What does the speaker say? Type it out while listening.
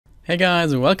Hey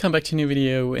guys, welcome back to a new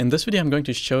video. In this video I'm going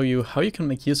to show you how you can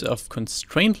make use of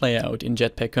constraint layout in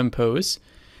Jetpack Compose.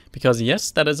 Because yes,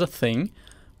 that is a thing.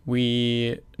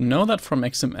 We know that from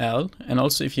XML, and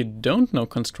also if you don't know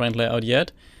constraint layout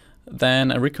yet,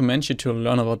 then I recommend you to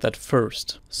learn about that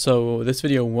first. So this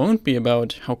video won't be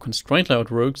about how constraint layout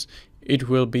works, it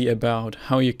will be about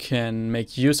how you can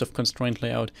make use of constraint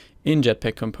layout in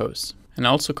Jetpack Compose. And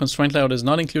also constraint layout is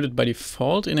not included by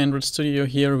default in Android Studio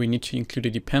here. We need to include a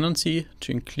dependency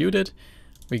to include it.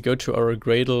 We go to our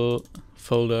Gradle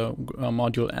folder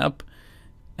module app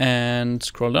and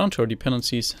scroll down to our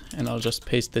dependencies, and I'll just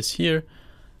paste this here.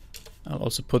 I'll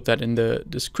also put that in the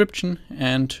description,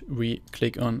 and we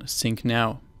click on sync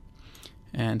now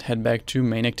and head back to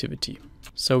main activity.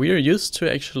 So we are used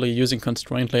to actually using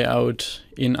constraint layout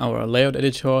in our layout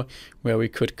editor, where we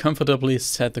could comfortably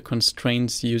set the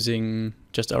constraints using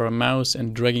just our mouse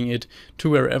and dragging it to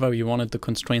wherever we wanted the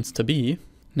constraints to be.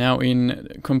 Now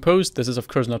in Compose, this is of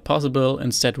course not possible.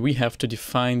 Instead, we have to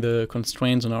define the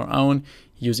constraints on our own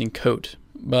using code.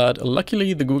 But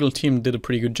luckily, the Google team did a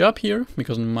pretty good job here,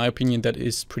 because in my opinion, that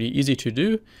is pretty easy to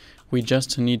do. We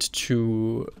just need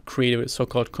to create a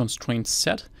so-called constraint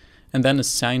set, and then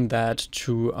assign that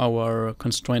to our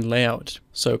constraint layout.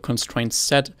 So constraint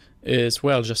set is,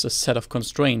 well, just a set of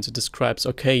constraints. It describes,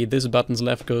 okay, this button's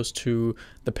left goes to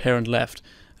the parent left,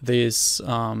 this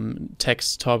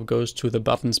text top goes to the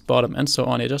button's bottom, and so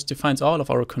on. It just defines all of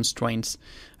our constraints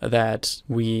that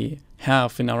we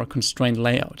have in our constraint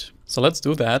layout. So let's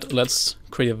do that. Let's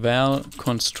create a val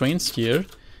constraints here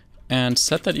and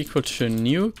set that equal to a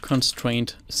new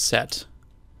constraint set.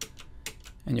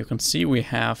 And you can see we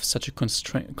have such a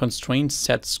constraint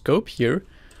set scope here,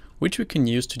 which we can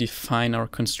use to define our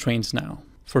constraints now.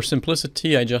 For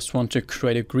simplicity, I just want to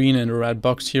create a green and a red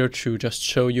box here to just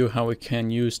show you how we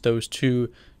can use those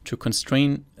two to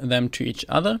constrain them to each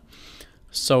other.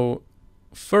 So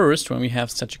first, when we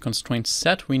have such a constraint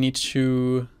set, we need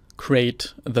to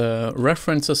create the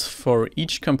references for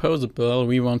each composable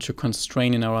we want to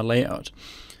constrain in our layout.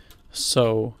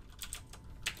 So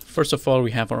first of all,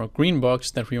 we have our green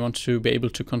box that we want to be able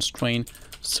to constrain.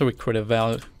 So we create a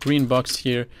val green box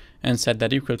here and set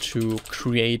that equal to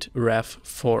create ref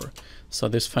for. So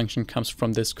this function comes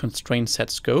from this constraint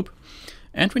set scope.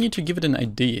 And we need to give it an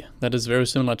ID. That is very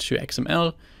similar to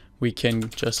XML. We can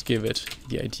just give it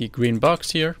the ID green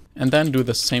box here, and then do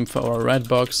the same for our red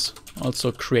box.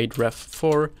 Also create ref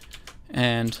for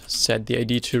and set the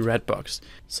ID to red box.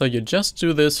 So you just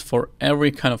do this for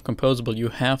every kind of composable you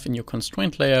have in your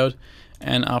constraint layout,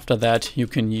 and after that you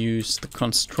can use the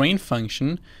constraint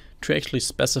function to actually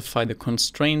specify the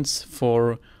constraints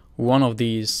for one of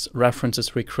these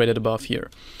references we created above here.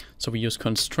 So we use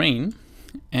constraint,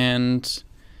 and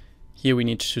here we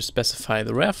need to specify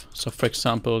the ref. So for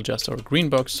example, just our green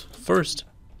box first,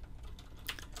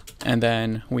 and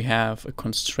then we have a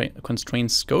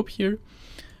constraint scope here,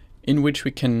 in which we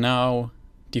can now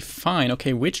define,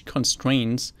 okay, which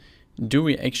constraints do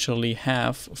we actually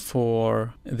have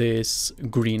for this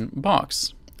green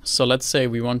box. So let's say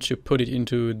we want to put it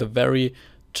into the very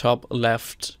top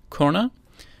left corner.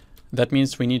 That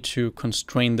means we need to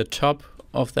constrain the top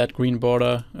of that green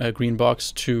border, green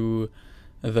box to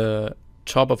the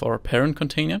top of our parent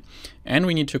container. And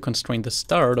we need to constrain the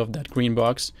start of that green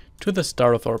box to the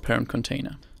start of our parent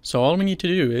container. So all we need to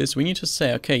do is we need to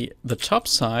say, okay, the top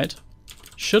side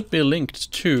should be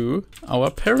linked to our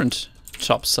parent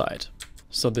top side.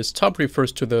 So this top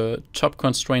refers to the top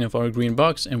constraint of our green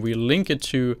box, and we link it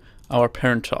to our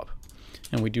parent top.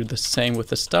 And we do the same with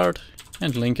the start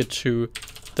and link it to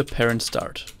the parent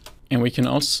start. And we can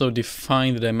also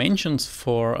define the dimensions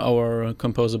for our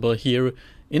composable here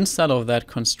inside of that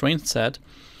constraint set.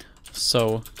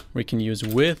 So we can use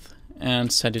width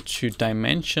and set it to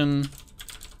dimension.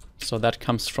 So that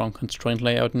comes from constraint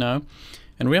layout now.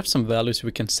 And we have some values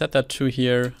we can set that to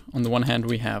here. On the one hand,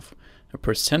 we have a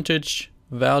percentage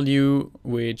value,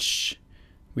 which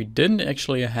we didn't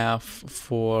actually have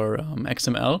for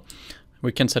XML.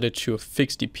 We can set it to a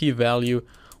fixed DP value,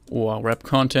 or wrap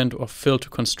content, or fill to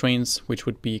constraints, which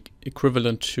would be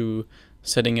equivalent to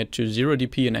setting it to 0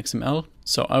 DP in XML.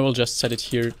 So I will just set it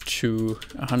here to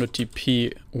 100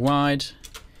 DP wide,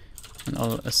 and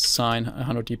I'll assign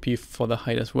 100 DP for the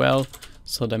height as well.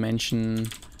 So dimension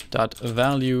dot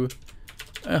value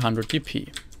 100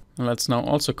 DP. And let's now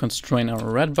also constrain our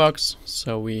red box.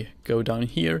 So we go down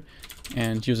here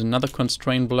and use another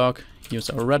constraint block, use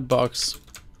our red box.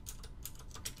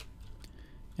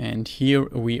 And here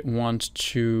we want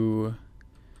to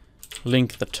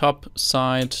link the top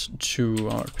side to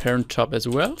our parent top as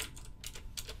well.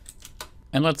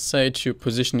 And let's say to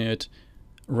position it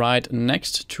right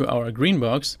next to our green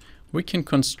box, we can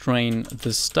constrain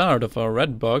the start of our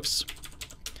red box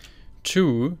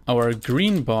to our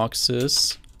green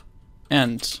box's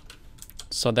end.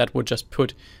 So that would just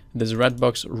put this red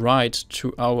box right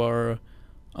to our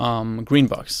green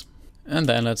box. And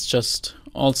then let's just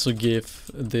also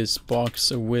give this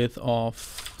box a width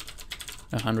of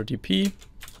 100 dp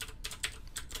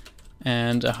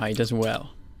and a height as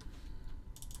well.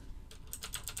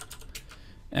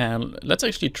 And let's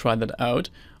actually try that out.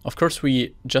 Of course,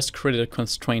 we just created a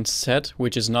constraint set,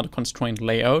 which is not a constraint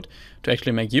layout. To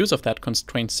actually make use of that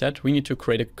constraint set, we need to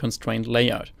create a constraint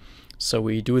layout. So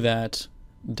we do that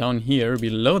down here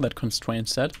below that constraint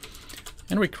set,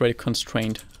 and we create a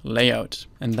constraint layout.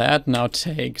 And that now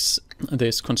takes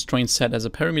this constraint set as a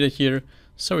parameter here,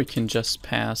 so we can just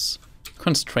pass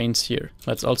constraints here.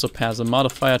 Let's also pass a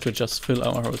modifier to just fill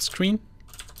our whole screen.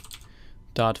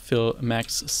 .fill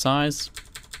max size.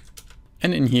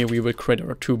 And in here we will create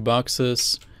our two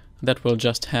boxes that will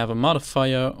just have a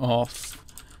modifier of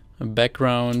a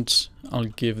background. I'll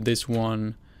give this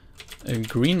one a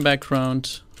green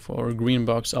background for a green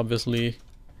box, obviously.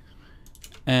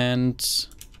 And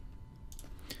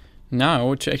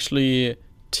now to actually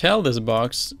tell this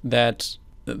box that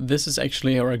this is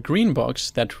actually our green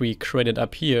box that we created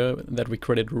up here, that we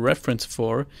created a reference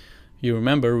for. You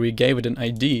remember we gave it an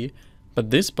ID,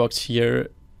 but this box here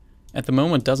at the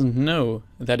moment doesn't know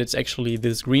that it's actually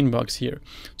this green box here.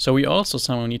 So we also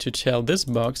somehow need to tell this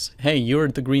box, hey, you're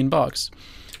the green box.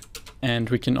 And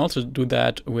we can also do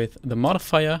that with the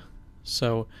modifier.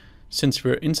 So since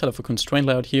we're inside of a constraint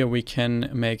layout here, we can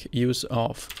make use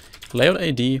of layout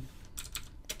ID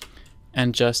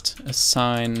and just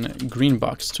assign green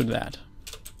box to that.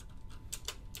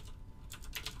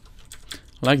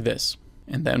 Like this.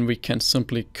 And then we can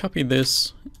simply copy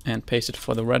this and paste it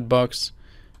for the red box.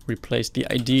 Replace the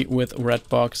ID with red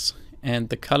box and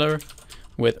the color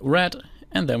with red,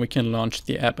 and then we can launch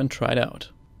the app and try it out.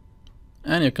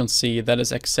 And you can see that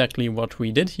is exactly what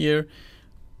we did here.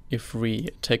 If we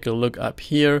take a look up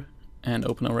here and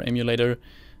open our emulator,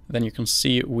 then you can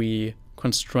see we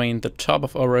constrain the top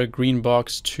of our green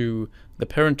box to the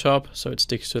parent top, so it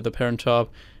sticks to the parent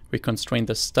top. We constrain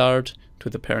the start to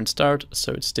the parent start,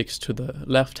 so it sticks to the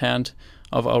left hand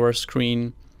of our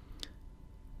screen.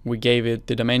 We gave it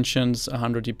the dimensions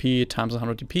 100 dp times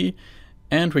 100 dp,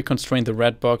 and we constrained the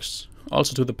red box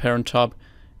also to the parent top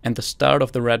and the start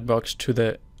of the red box to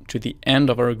the end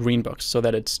of our green box, so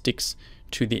that it sticks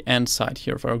to the end side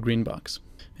here of our green box.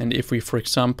 And if we, for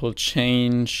example,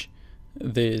 change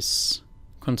this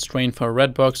constraint for a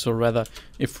red box, or rather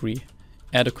if we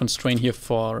add a constraint here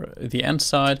for the end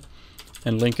side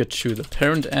and link it to the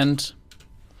parent end,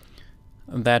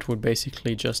 that would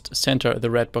basically just center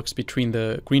the red box between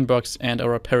the green box and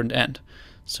our parent end.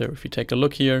 So if you take a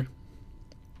look here,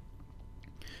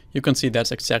 you can see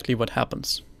that's exactly what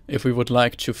happens. If we would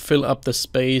like to fill up the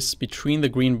space between the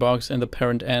green box and the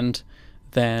parent end,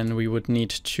 then we would need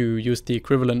to use the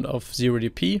equivalent of 0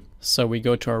 dp. So we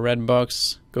go to our red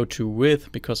box, go to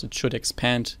width, because it should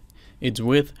expand its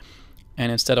width,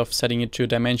 and instead of setting it to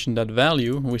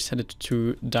dimension.value, we set it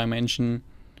to dimension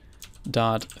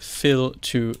 .fill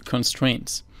to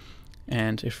constraints.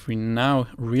 And if we now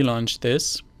relaunch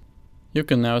this, you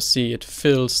can now see it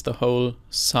fills the whole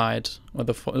side, or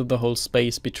the whole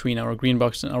space between our green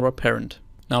box and our parent.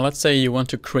 Now let's say you want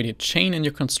to create a chain in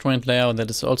your constraint layout. That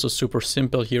is also super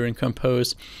simple here in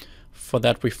Compose. For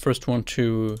that, we first want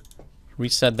to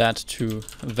reset that to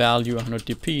value 100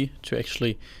 dp to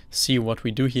actually see what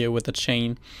we do here with the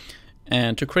chain.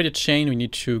 And to create a chain, we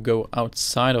need to go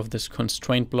outside of this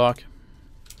constraint block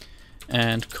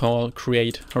and call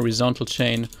create horizontal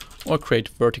chain or create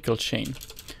vertical chain.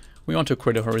 We want to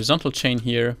create a horizontal chain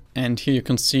here, and here you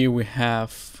can see we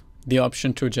have the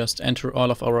option to just enter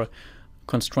all of our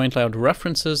constraint layout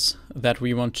references that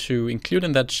we want to include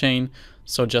in that chain.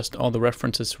 So just all the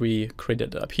references we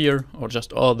created up here, or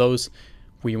just all those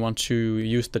we want to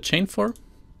use the chain for.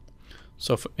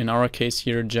 So in our case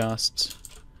here, just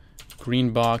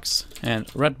green box and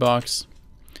red box.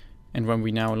 And when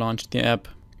we now launch the app,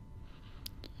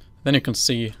 then you can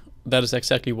see that is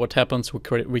exactly what happens.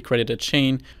 We created a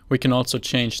chain. We can also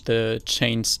change the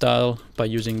chain style by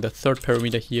using the third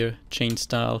parameter here, chain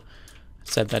style.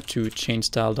 Set that to chain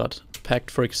style.packed,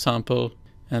 for example,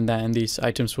 and then these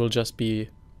items will just be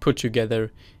put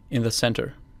together in the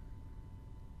center,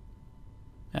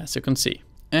 as you can see.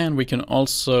 And we can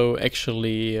also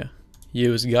actually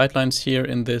use guidelines here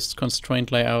in this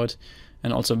constraint layout,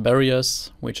 and also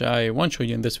barriers, which I won't show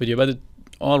you in this video, but it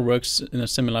all works in a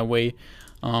similar way.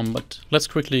 But let's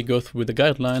quickly go through the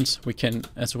guidelines. We can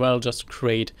as well just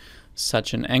create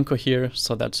such an anchor here,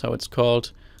 so that's how it's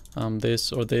called,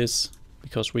 this or this,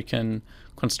 because we can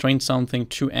constrain something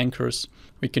to anchors.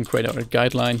 We can create our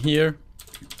guideline here,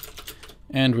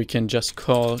 and we can just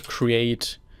call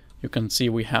create. You can see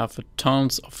we have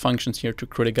tons of functions here to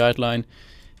create a guideline.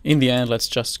 In the end, let's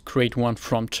just create one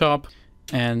from top,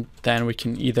 and then we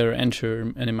can either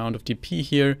enter an amount of dp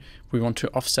here, we want to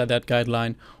offset that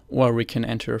guideline, or we can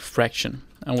enter a fraction.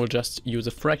 And we'll just use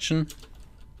a fraction,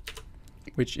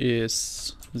 which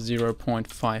is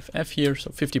 0.5f here, so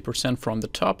 50% from the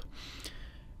top.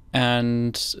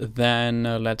 And then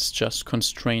let's just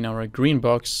constrain our green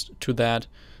box to that.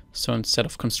 So instead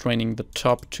of constraining the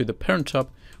top to the parent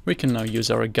top, we can now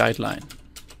use our guideline.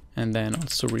 And then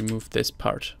also remove this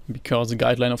part, because the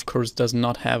guideline of course does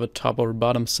not have a top or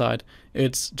bottom side,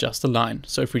 it's just a line.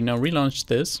 So if we now relaunch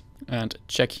this and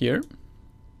check here,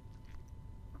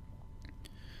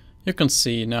 you can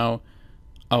see now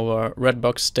our red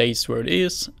box stays where it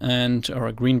is, and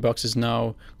our green box is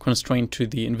now constrained to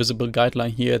the invisible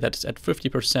guideline here that is at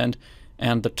 50%,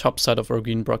 and the top side of our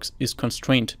green box is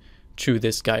constrained to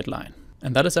this guideline.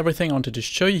 And that is everything I wanted to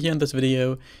show you here in this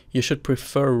video. You should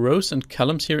prefer rows and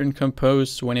columns here in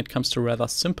Compose when it comes to rather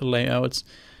simple layouts.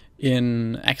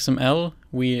 In XML,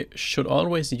 we should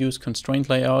always use constraint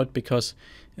layout, because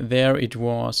there it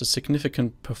was a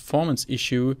significant performance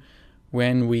issue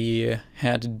when we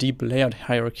had deep layout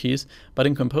hierarchies. But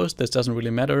in Compose, this doesn't really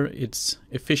matter. It's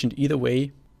efficient either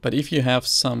way. But if you have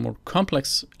some more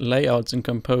complex layouts in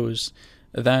Compose,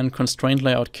 then constraint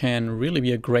layout can really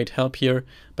be a great help here.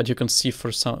 But you can see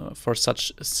for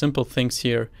such simple things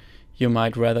here, you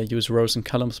might rather use rows and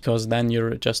columns, because then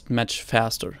you're just much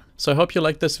faster. So I hope you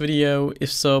liked this video.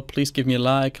 If so, please give me a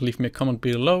like, leave me a comment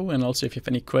below, and also if you have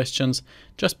any questions,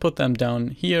 just put them down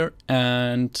here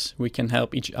and we can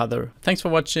help each other. Thanks for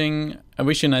watching. I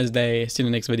wish you a nice day. See you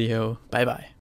in the next video. Bye bye.